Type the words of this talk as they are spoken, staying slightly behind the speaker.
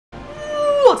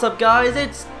What's up guys,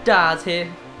 it's Daz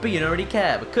here, but you don't really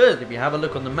care because if you have a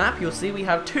look on the map you'll see we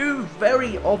have two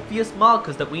very obvious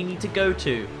markers that we need to go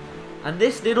to. And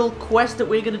this little quest that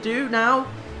we're going to do now,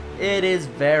 it is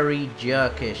very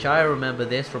jerkish. I remember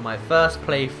this from my first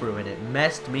playthrough and it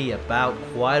messed me about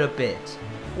quite a bit.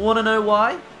 Wanna know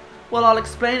why? Well, I'll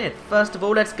explain it. First of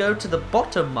all, let's go to the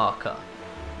bottom marker,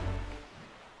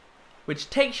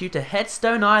 which takes you to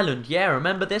Headstone Island. Yeah,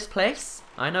 remember this place?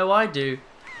 I know I do.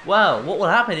 Well, what will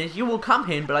happen is you will come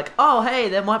here and be like, oh hey,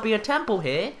 there might be a temple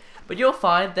here, but you'll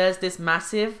find there's this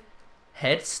massive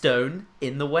headstone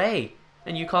in the way,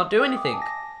 and you can't do anything.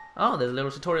 Oh, there's a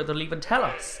little tutorial that'll even tell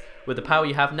us. With the power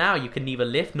you have now, you can neither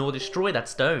lift nor destroy that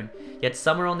stone. Yet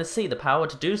somewhere on the sea, the power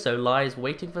to do so lies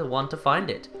waiting for one to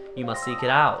find it. You must seek it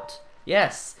out.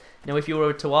 Yes. Now if you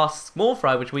were to ask Small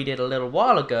Fry, which we did a little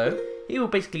while ago, he will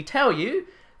basically tell you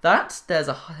that there's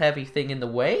a heavy thing in the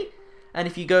way, and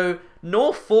if you go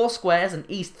north 4 squares and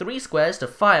east 3 squares to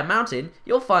Fire Mountain,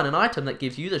 you'll find an item that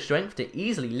gives you the strength to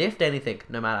easily lift anything,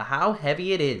 no matter how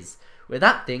heavy it is. With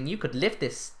that thing, you could lift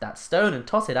that stone and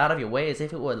toss it out of your way as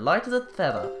if it were light as a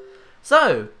feather.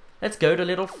 So, let's go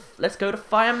to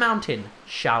Fire Mountain,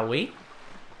 shall we?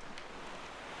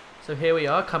 So here we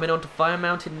are, coming onto Fire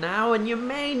Mountain now, and you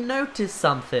may notice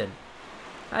something.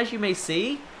 As you may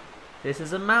see, this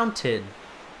is a mountain.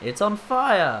 It's on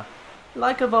fire.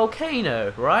 Like a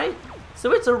volcano, right?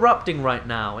 So it's erupting right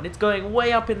now, and it's going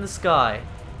way up in the sky.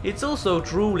 It's also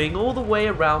drooling all the way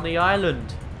around the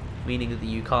island, meaning that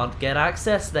you can't get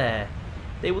access there.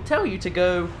 They will tell you to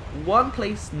go 1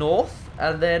 place north,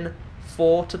 and then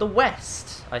 4 to the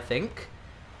west, I think.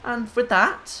 And for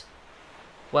that,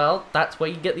 well, that's where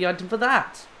you get the item for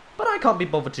that. But I can't be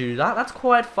bothered to do that, that's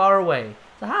quite far away.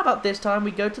 So how about this time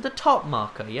we go to the top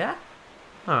marker, yeah?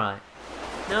 Alright.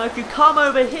 Now if you come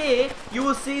over here, you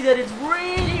will see that it's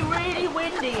really, really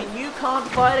windy and you can't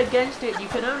fight against it. You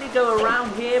can only go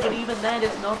around here, but even then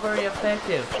it's not very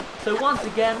effective. So once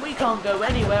again, we can't go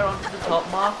anywhere onto the top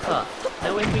marker.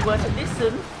 Now if we were to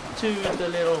listen to the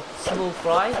little Small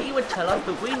Fry, he would tell us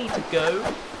that we need to go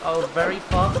very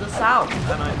far to the south.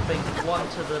 And I think 1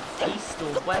 to the east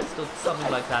or west or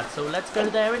something like that. So let's go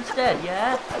there instead,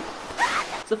 yeah?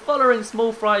 So following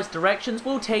Small Fry's directions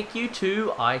will take you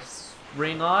to Ice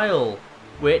Ring Isle,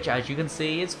 which as you can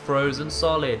see is frozen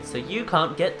solid, so you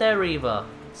can't get there either.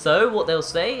 So what they'll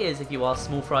say is if you ask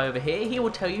Small Fry over here, he will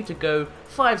tell you to go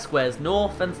 5 squares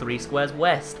north and 3 squares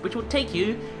west, which will take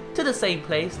you to the same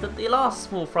place that the last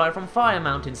Small Fry from Fire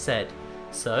Mountain said.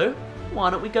 So why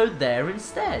don't we go there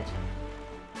instead?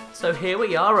 So here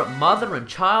we are at Mother and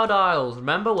Child Isles.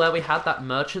 Remember where we had that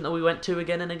merchant that we went to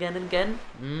again and again and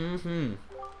again?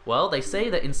 Well, they say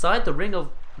that inside the ring of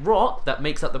rock that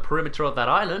makes up the perimeter of that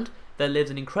island, there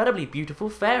lives an incredibly beautiful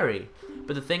fairy.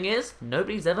 But the thing is,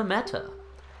 nobody's ever met her.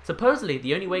 Supposedly,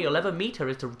 the only way you'll ever meet her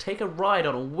is to take a ride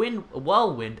on a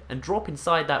whirlwind and drop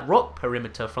inside that rock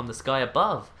perimeter from the sky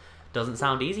above. Doesn't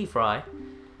sound easy, Fry.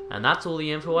 And that's all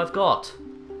the info I've got.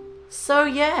 So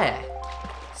yeah.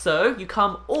 So, you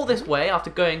come all this way after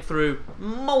going through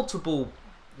multiple,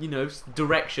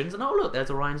 directions, and oh look, there's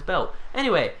Orion's belt.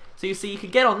 Anyway, so you see you can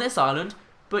get on this island,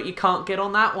 but you can't get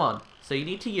on that one. So you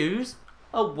need to use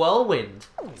a whirlwind.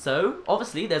 So,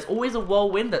 obviously, there's always a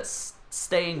whirlwind that's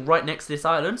staying right next to this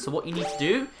island, so what you need to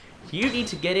do, you need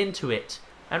to get into it.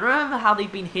 And remember how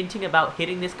they've been hinting about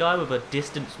hitting this guy with a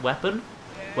distance weapon?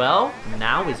 Well,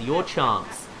 now is your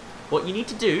chance. What you need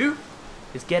to do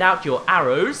is get out your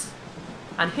arrows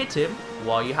and hit him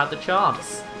while you have the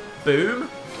chance. Boom,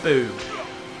 boom.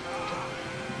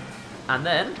 And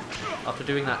then, after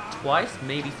doing that twice,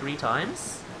 maybe 3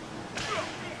 times,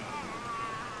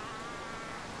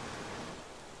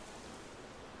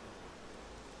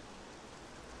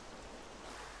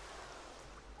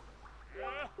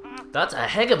 that's a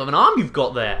heck of an arm you've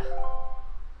got there.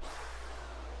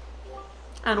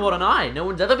 And what an eye, no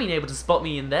one's ever been able to spot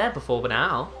me in there before but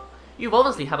now. You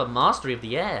obviously have a mastery of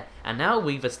the air, and now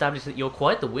we've established that you're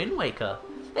quite the Wind Waker.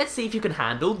 Let's see if you can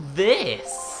handle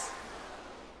this.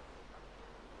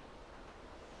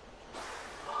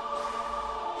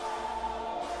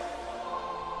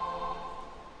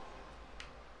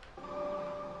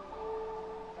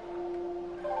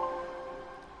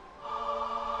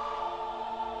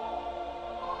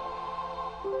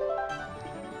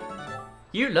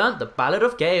 You learnt the Ballad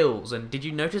of Gales, and did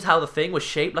you notice how the thing was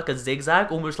shaped like a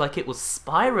zigzag, almost like it was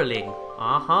spiraling?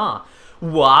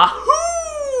 Wahoo!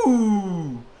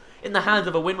 In the hands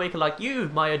of a Wind Waker like you,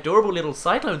 my adorable little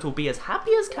cyclones will be as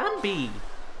happy as can be.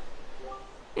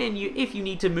 And if you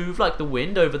need to move like the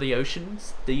wind over the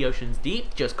ocean's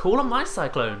deep, just call on my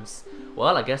cyclones.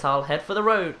 Well, I guess I'll head for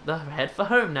head for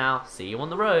home now. See you on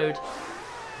the road.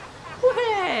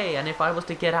 Hooray! And if I was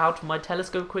to get out my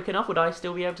telescope quick enough, would I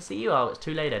still be able to see you? Oh, it's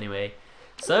too late anyway.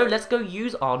 So let's go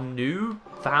use our new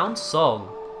found song.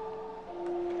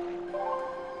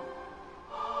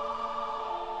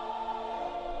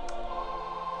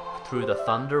 Through the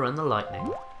thunder and the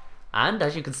lightning. And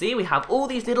as you can see, we have all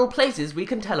these little places we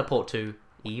can teleport to.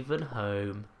 Even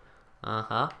home.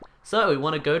 So we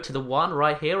want to go to the one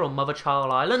right here on Mother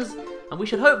Child Islands. And we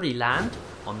should hopefully land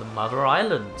on the Mother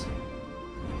Island.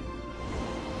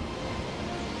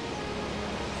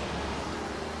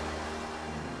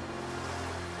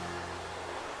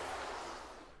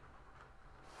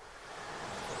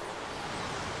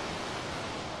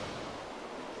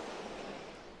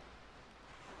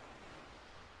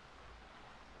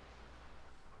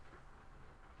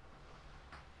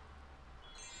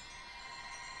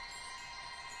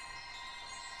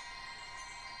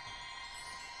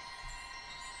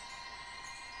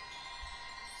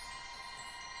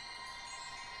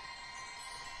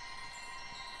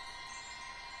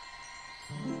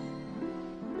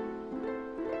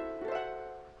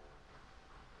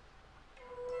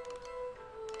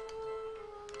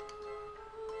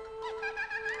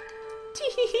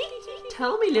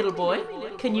 Tell me, little boy,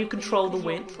 can you control the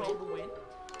wind?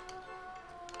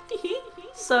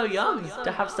 So young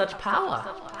to have such power.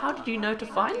 How did you know to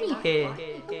find me here?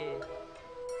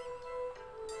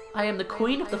 I am the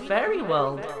queen of the fairy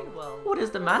world. What is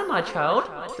the matter, my child?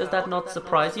 Does that not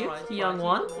surprise you, young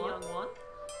one?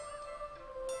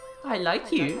 I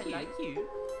like you.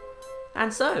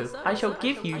 And so, I shall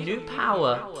give you new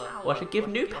power. Or I shall give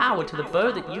new power to the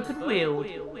bow that you can wield.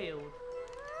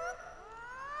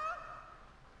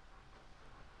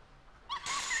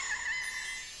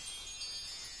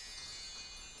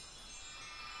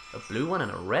 A blue one and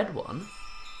a red one?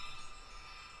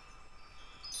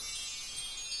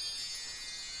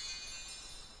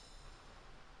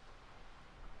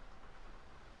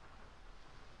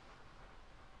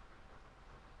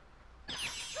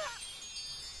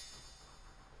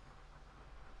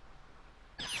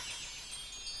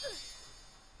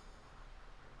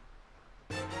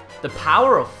 The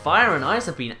power of fire and ice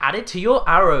have been added to your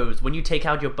arrows. When you take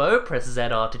out your bow, press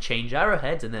ZR to change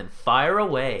arrowheads and then fire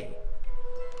away.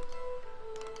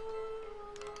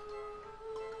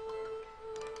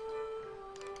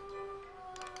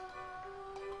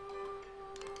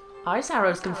 Ice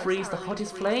arrows can freeze the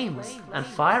hottest flames, and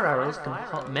fire arrows can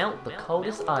melt the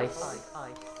coldest ice.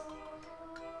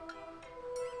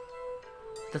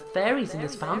 The fairies in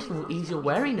this fountain will ease your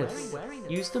weariness.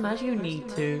 Use them as you need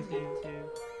to.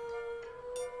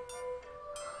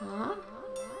 Huh?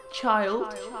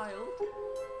 Child?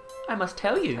 I must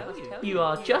tell you, you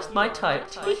are just my type.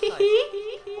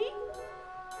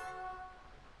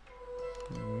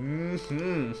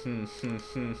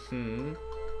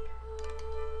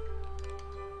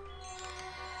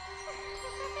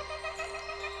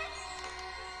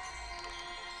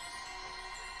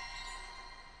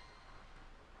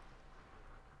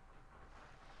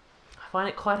 I find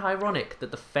it quite ironic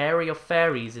that the fairy of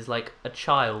fairies is like a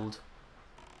child.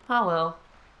 Ah well,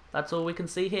 that's all we can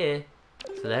see here.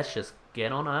 So let's just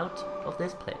get on out of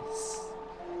this place.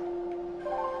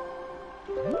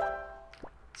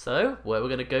 So, where we're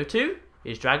going to go to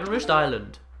is Dragon Roost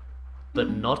Island. But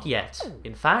not yet.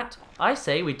 In fact, I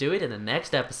say we do it in the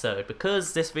next episode,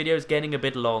 because this video is getting a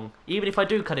bit long. Even if I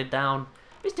do cut it down,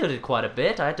 we still did quite a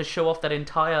bit. I had to show off that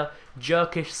entire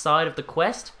jerkish side of the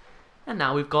quest. And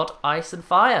now we've got ice and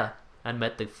fire. And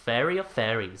met the fairy of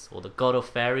fairies, or the god of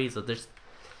fairies, or this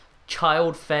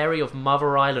child fairy of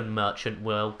Mother Island merchant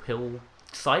whirlpool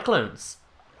cyclones.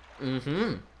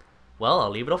 Well, I'll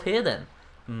leave it off here then.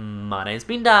 My name's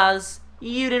been Daz.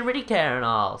 You didn't really care, and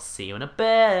I'll see you in a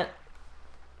bit.